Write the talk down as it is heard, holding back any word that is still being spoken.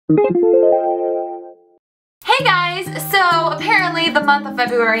Hey guys! So apparently the month of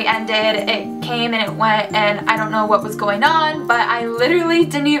February ended, it came and it went, and I don't know what was going on, but I literally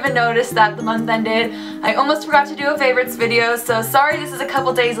didn't even notice that the month ended. I almost forgot to do a favorites video, so sorry this is a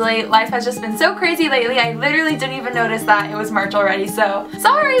couple days late. Life has just been so crazy lately, I literally didn't even notice that it was March already, so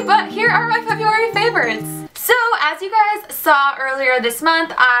sorry, but here are my February favorites. So, as you guys saw earlier this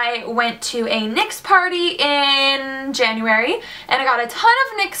month, I went to a NYX party in January, and I got a ton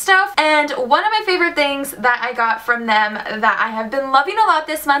of NYX stuff, and one of my favorite things that I got from them that I have been loving a lot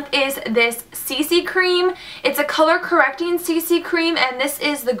this month is this CC cream. It's a color correcting CC cream, and this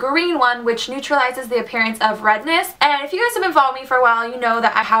is the green one, which neutralizes the appearance of redness. And if you guys have been following me for a while, you know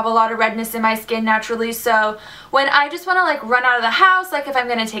that I have a lot of redness in my skin naturally, so when I just want to like run out of the house, like if I'm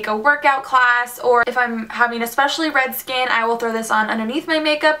going to take a workout class, or if I'm having especially red skin, I will throw this on underneath my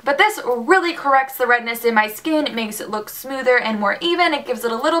makeup. But this really corrects the redness in my skin. It makes it look smoother and more even. It gives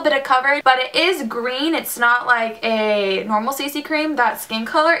it a little bit of coverage, but it is green. It's not like a normal CC cream, that skin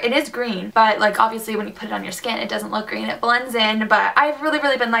color. It is green, but like obviously when you put it on your skin, it doesn't look green. It blends in, but I've really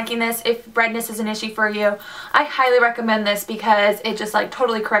been liking this. If redness is an issue for you, I highly recommend this because it just like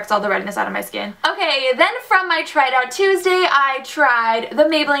totally corrects all the redness out of my skin. Okay, then from my Try It Out Tuesday, I tried the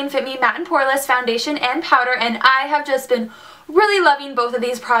Maybelline Fit Me Matte and Poreless Foundation and Powder, and I have just been really loving both of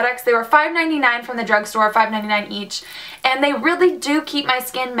these products. They were $5.99 from the drugstore, $5.99 each, and they really do keep my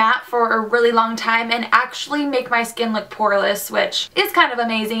skin matte for a really long time and actually make my skin look poreless, which is kind of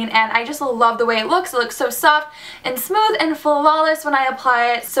amazing, and I just love the way it looks. It looks so soft and smooth and flawless when I apply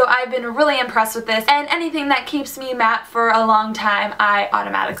it, so I've been really impressed with this, and anything that keeps me matte for a long time I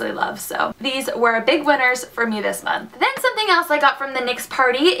automatically love, so these were big winners for me this month. Then something else I got from the NYX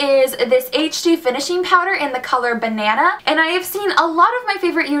party is this HD finishing powder in the color Banana, and I have seen a lot of my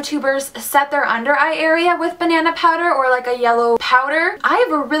favorite YouTubers set their under eye area with banana powder or like a yellow powder. I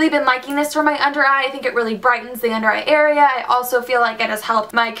have really been liking this for my under eye. I think it really brightens the under eye area. I also feel like it has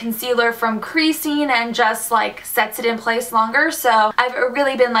helped my concealer from creasing and just like sets it in place longer, so I've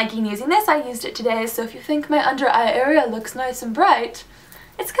really been liking using this. I used it today, so if you think my under eye area looks nice and bright,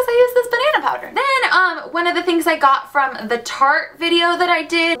 it's because I used this banana powder. Then one of the things I got from the Tarte video that I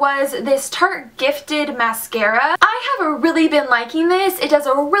did was this Tarte Gifted Mascara. I have really been liking this. It does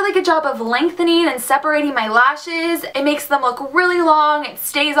a really good job of lengthening and separating my lashes. It makes them look really long. It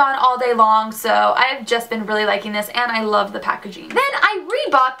stays on all day long, so I've just been really liking this, and I love the packaging. Then I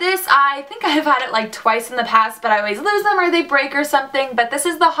rebought this. I think I've had it like twice in the past, but I always lose them or they break or something, but this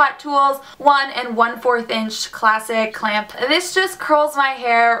is the Hot Tools 1 1/4 inch classic clamp. This just curls my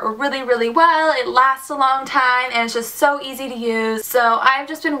hair really well. It lasts a long time, and it's just so easy to use, so I've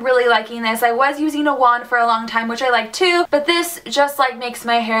just been really liking this. I was using a wand for a long time, which I like too, but this just like makes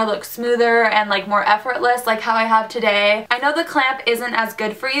my hair look smoother and like more effortless, like how I have today. I know the clamp isn't as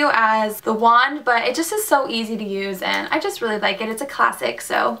good for you as the wand, but it just is so easy to use, and I just really like it. It's a classic,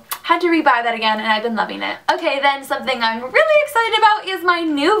 so had to rebuy that again, and I've been loving it. Okay, then something I'm really excited about is my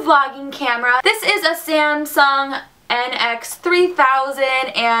new vlogging camera. This is a Samsung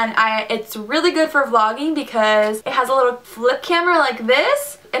NX3000, and it's really good for vlogging because it has a little flip camera like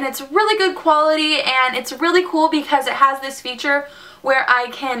this, and it's really good quality, and it's really cool because it has this feature where I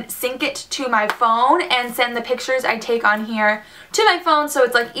can sync it to my phone and send the pictures I take on here to my phone, so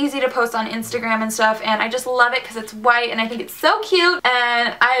it's like easy to post on Instagram and stuff, and I just love it because it's white and I think it's so cute,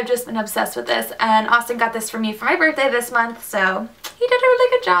 and I have just been obsessed with this, and Austin got this for me for my birthday this month, so he did a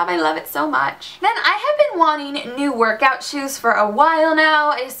really good job. I love it so much. Then I have been wanting new workout shoes for a while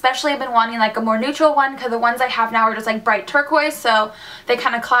now. Especially I've been wanting like a more neutral one because the ones I have now are just like bright turquoise, so they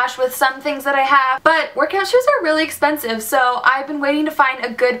kind of clash with some things that I have. But workout shoes are really expensive, so I've been waiting to find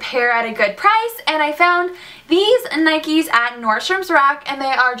a good pair at a good price, and I found these Nikes at Nordstrom's Rack, and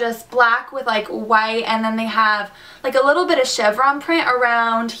they are just black with like white, and then they have like a little bit of chevron print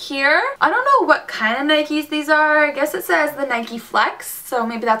around here. I don't know what kind of Nikes these are. I guess it says the Nike Flex, so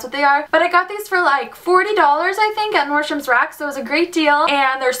maybe that's what they are. But I got these for like $40 I think at Nordstrom's Rack, so it was a great deal,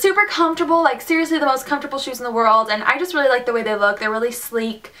 and they're super comfortable, like seriously the most comfortable shoes in the world, and I just really like the way they look. They're really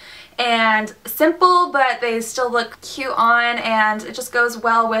sleek and simple, but they still look cute on, and it just goes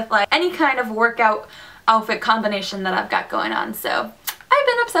well with like any kind of workout outfit combination that I've got going on, so I've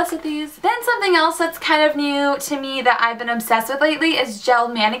been obsessed with these. Then something else that's kind of new to me that I've been obsessed with lately is gel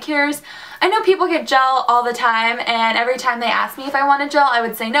manicures. I know people get gel all the time, and every time they ask me if I want a gel, I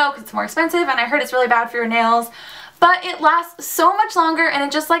would say no because it's more expensive, and I heard it's really bad for your nails. But it lasts so much longer, and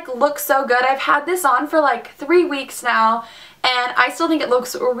it just like looks so good. I've had this on for like 3 weeks now, and I still think it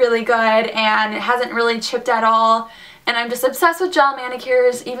looks really good, and it hasn't really chipped at all. and I'm just obsessed with gel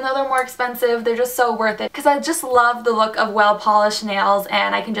manicures. Even though they're more expensive, they're just so worth it because I just love the look of well-polished nails,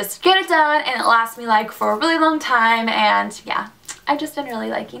 and I can just get it done and it lasts me like for a really long time, and yeah. I've just been really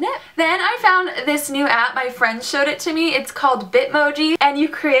liking it. Then I found this new app. My friend showed it to me. It's called Bitmoji, and you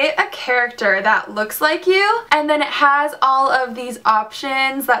create a character that looks like you, and then it has all of these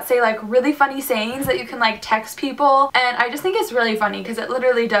options that say like really funny sayings that you can like text people, and I just think it's really funny because it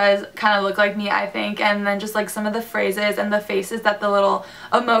literally does kind of look like me, I think, and then just like some of the phrases and the faces that the little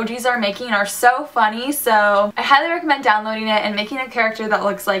emojis are making are so funny. So I highly recommend downloading it and making a character that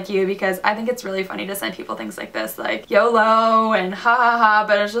looks like you, because I think it's really funny to send people things like this, like YOLO and ha ha ha,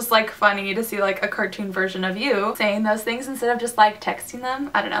 but it's just like funny to see like a cartoon version of you saying those things instead of just like texting them.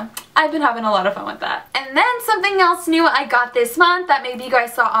 I don't know. I've been having a lot of fun with that. And then something else new I got this month that maybe you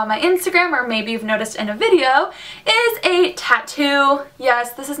guys saw on my Instagram or maybe you've noticed in a video is a tattoo.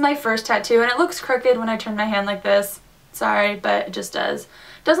 Yes, this is my first tattoo, and it looks crooked when I turn my hand like this. Sorry, but it just does.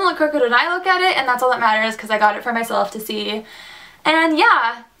 It doesn't look crooked when I look at it, and that's all that matters because I got it for myself to see. And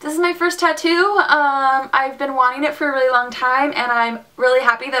yeah, this is my first tattoo. I've been wanting it for a really long time, and I'm really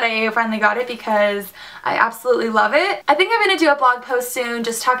happy that I finally got it because I absolutely love it. I think I'm going to do a blog post soon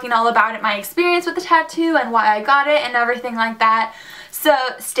just talking all about it, my experience with the tattoo and why I got it and everything like that. So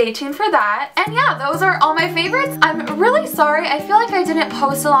stay tuned for that. And yeah, those are all my favorites. I'm really sorry. I feel like I didn't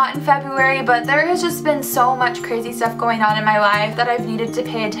post a lot in February, but there has just been so much crazy stuff going on in my life that I've needed to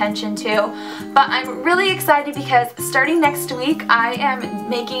pay attention to. But I'm really excited because starting next week, I am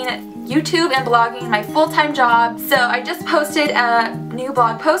making YouTube and blogging my full-time job. So I just posted a new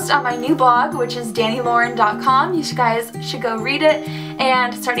blog post on my new blog, which is DaniLauren.com. You guys should go read it.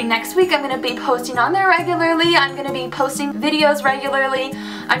 And starting next week, I'm going to be posting on there regularly. I'm going to be posting videos regularly.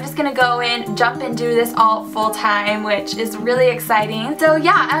 I'm just going to go in, jump and do this all full-time, which is really exciting. So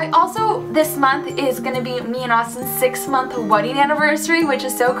yeah, I also, this month is going to be me and Austin's 6-month wedding anniversary, which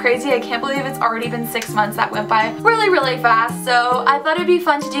is so crazy. I can't believe it's already been 6 months. That went by really, really fast. So I thought it'd be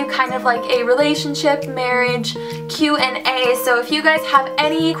fun to do kind of like a relationship, marriage, Q&A. So if you guys have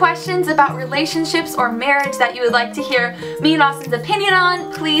any questions about relationships or marriage that you would like to hear me and Austin's opinion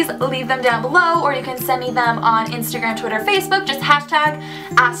on, please leave them down below, or you can send me them on Instagram, Twitter, Facebook. Just hashtag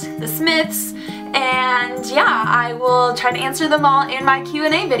 #AskTheSmiths. And yeah, I will try to answer them all in my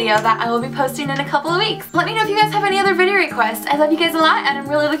Q&A video that I will be posting in a couple of weeks. Let me know if you guys have any other video requests. I love you guys a lot, and I'm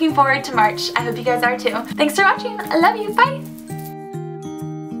really looking forward to March. I hope you guys are too. Thanks for watching. I love you. Bye!